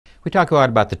We talk a lot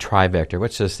about the Trivector.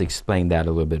 Let's just explain that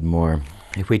a little bit more.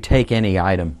 If we take any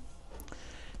item,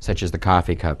 such as the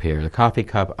coffee cup here, the coffee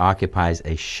cup occupies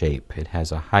a shape. It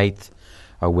has a height,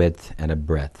 a width, and a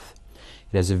breadth.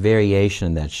 It has a variation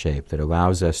in that shape that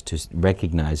allows us to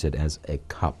recognize it as a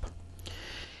cup.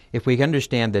 If we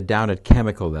understand that down at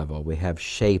chemical level we have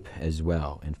shape as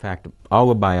well. In fact, all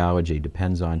of biology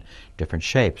depends on different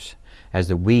shapes, as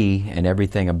the we and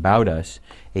everything about us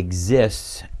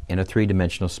exists in a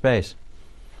three-dimensional space.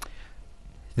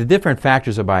 The different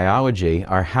factors of biology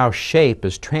are how shape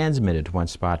is transmitted to one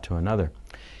spot to another.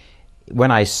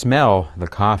 When I smell the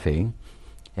coffee,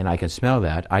 and I can smell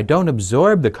that, I don't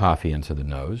absorb the coffee into the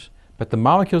nose, but the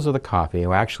molecules of the coffee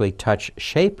will actually touch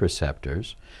shape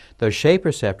receptors. Those shape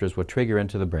receptors will trigger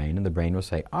into the brain, and the brain will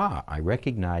say, ah, I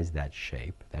recognize that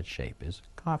shape. That shape is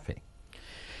coffee.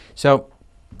 So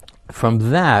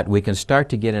from that, we can start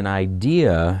to get an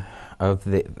idea of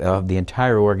the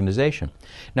entire organization.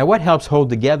 Now, what helps hold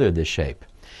together this shape?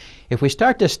 If we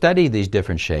start to study these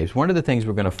different shapes, one of the things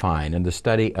we're going to find in the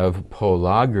study of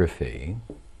polography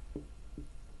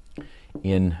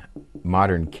in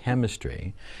modern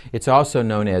chemistry, it's also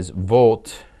known as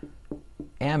voltammetry.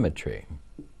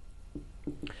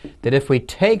 That if we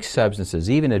take substances,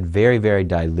 even at very, very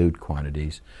dilute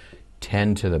quantities,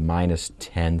 10 to the minus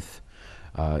 10th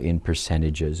in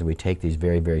percentages, and we take these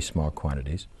very, very small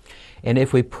quantities, and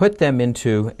if we put them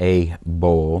into a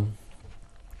bowl,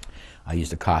 I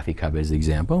use the coffee cup as the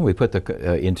example, we put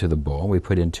into the bowl, we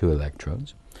put in 2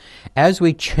 electrodes. As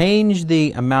we change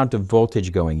the amount of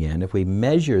voltage going in, if we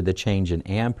measure the change in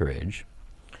amperage,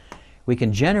 we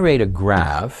can generate a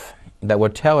graph that will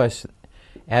tell us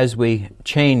as we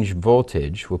change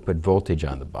voltage, we'll put voltage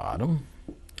on the bottom,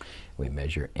 we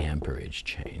measure amperage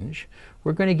change,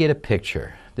 we're going to get a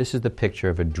picture. This is the picture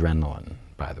of adrenaline,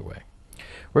 by the way.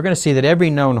 We're going to see that every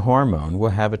known hormone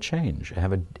will have a change,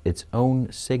 have its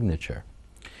own signature.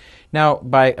 Now,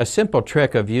 by a simple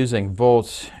trick of using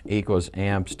volts equals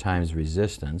amps times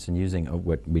resistance and using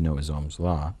what we know as Ohm's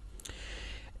law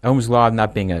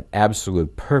not being an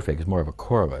absolute perfect, it's more of a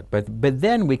correlate, but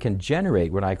then we can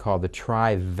generate what I call the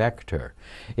Trivector.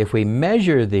 If we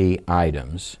measure the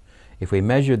items, if we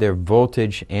measure their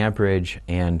voltage, amperage,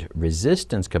 and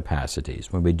resistance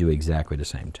capacities when we do exactly the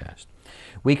same test,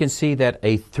 we can see that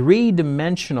a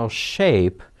three-dimensional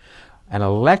shape, an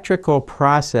electrical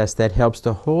process that helps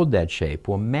to hold that shape,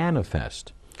 will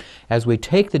manifest. As we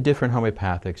take the different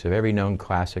homeopathics of every known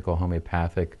classical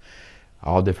homeopathic,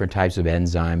 all different types of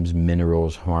enzymes,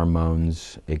 minerals,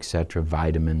 hormones, etc.,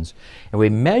 vitamins, and we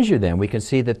measure them, we can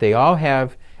see that they all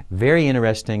have very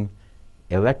interesting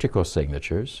electrical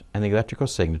signatures, and the electrical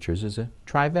signatures is a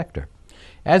Trivector.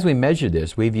 As we measure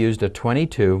this, we've used a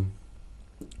 22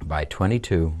 by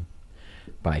 22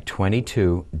 by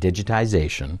 22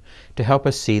 digitization to help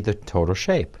us see the total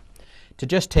shape. To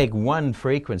just take one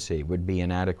frequency would be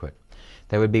inadequate.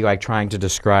 That would be like trying to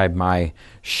describe my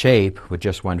shape with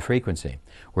just one frequency,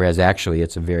 whereas actually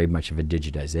it's a very much of a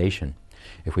digitization.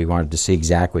 If we wanted to see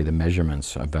exactly the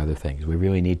measurements of other things, we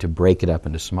really need to break it up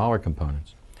into smaller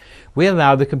components. We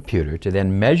allow the computer to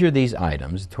then measure these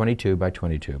items, 22 by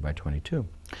 22 by 22.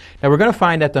 Now we're going to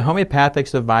find that the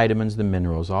homeopathics, the vitamins, the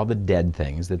minerals, all the dead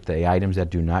things, that the items that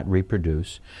do not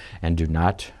reproduce and do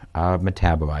not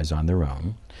metabolize on their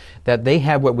own, that they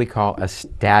have what we call a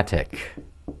static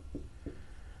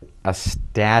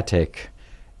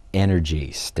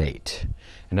energy state.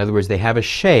 In other words, they have a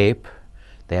shape,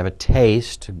 they have a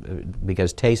taste,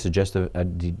 because taste is just a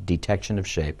detection of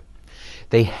shape.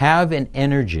 They have an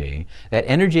energy. That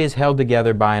energy is held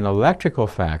together by an electrical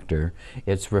factor.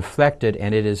 It's reflected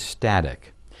and it is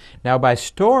static. Now, by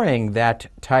storing that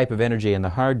type of energy in the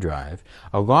hard drive,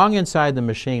 along inside the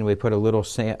machine we put a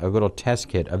little test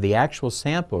kit of the actual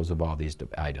samples of all these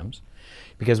items,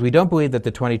 because we don't believe that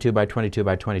the 22 by 22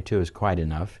 by 22 is quite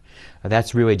enough.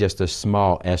 That's really just a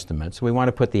small estimate. So we want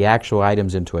to put the actual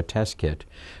items into a test kit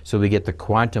so we get the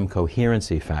quantum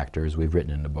coherency factors we've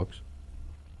written in the books.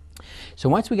 So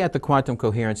once we got the quantum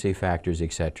coherency factors,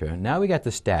 etc., now we got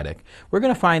the static. We're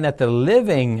going to find that the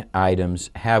living items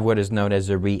have what is known as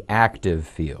a reactive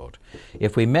field.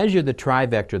 If we measure the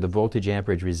Trivector, the voltage,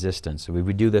 amperage, resistance, so we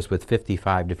would do this with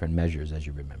 55 different measures, as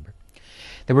you remember,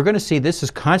 then we're going to see this is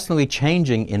constantly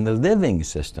changing in the living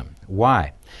system.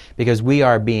 Why? Because we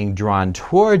are being drawn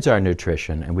towards our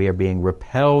nutrition and we are being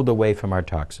repelled away from our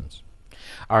toxins.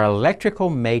 Our electrical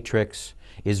matrix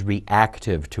is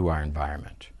reactive to our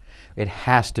environment. It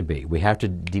has to be. We have to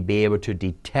be able to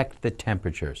detect the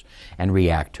temperatures and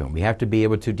react to them. We have to be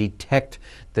able to detect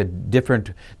the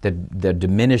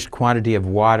diminished quantity of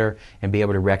water and be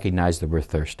able to recognize that we're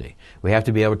thirsty. We have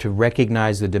to be able to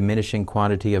recognize the diminishing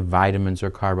quantity of vitamins or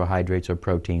carbohydrates or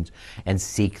proteins and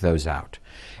seek those out,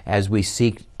 as we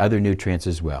seek other nutrients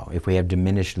as well. If we have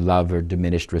diminished love or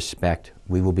diminished respect,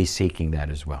 we will be seeking that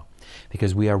as well,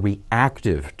 because we are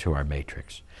reactive to our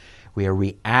matrix. We are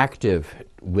reactive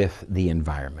with the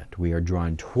environment. We are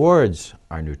drawn towards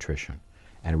our nutrition,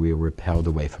 and we are repelled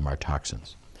away from our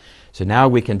toxins. So now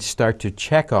we can start to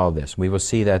check all this. We will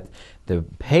see that the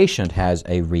patient has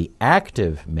a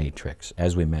reactive matrix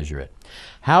as we measure it.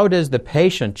 How does the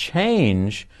patient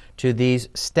change to these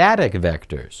static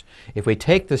vectors? If we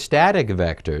take the static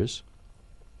vectors,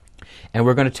 and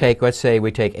we're going to take, let's say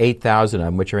we take 8,000 of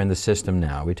them, which are in the system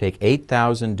now. We take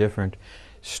 8,000 different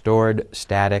stored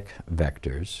static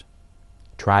vectors,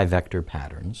 trivector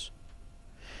patterns,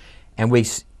 and we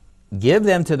give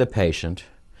them to the patient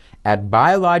at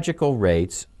biological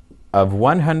rates of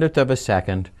 1/100th of a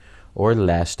second or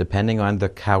less, depending on the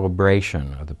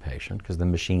calibration of the patient, because the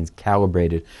machine's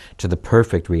calibrated to the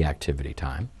perfect reactivity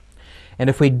time. And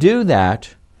if we do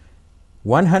that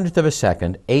 1/100th of a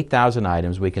second, 8,000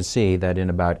 items, we can see that in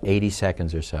about 80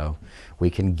 seconds or so, we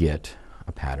can get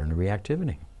a pattern of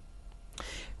reactivity.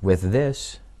 With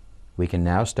this, we can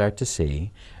now start to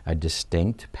see a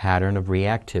distinct pattern of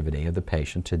reactivity of the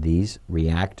patient to these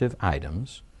reactive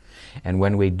items. And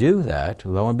when we do that,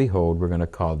 lo and behold, we're going to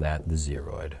call that the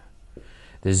zeroid.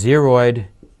 The zeroid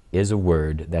is a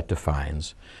word that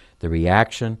defines the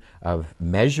reaction of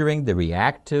measuring the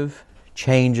reactive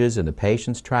changes in the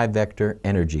patient's trivector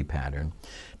energy pattern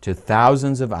to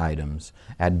thousands of items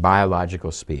at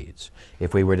biological speeds.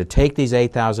 If we were to take these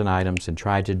 8,000 items and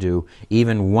try to do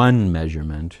even one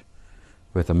measurement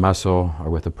with a muscle or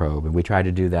with a probe, and we try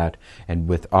to do that and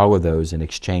with all of those and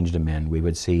exchange them in, we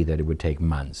would see that it would take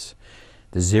months.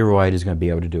 The zeroid is going to be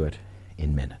able to do it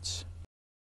in minutes.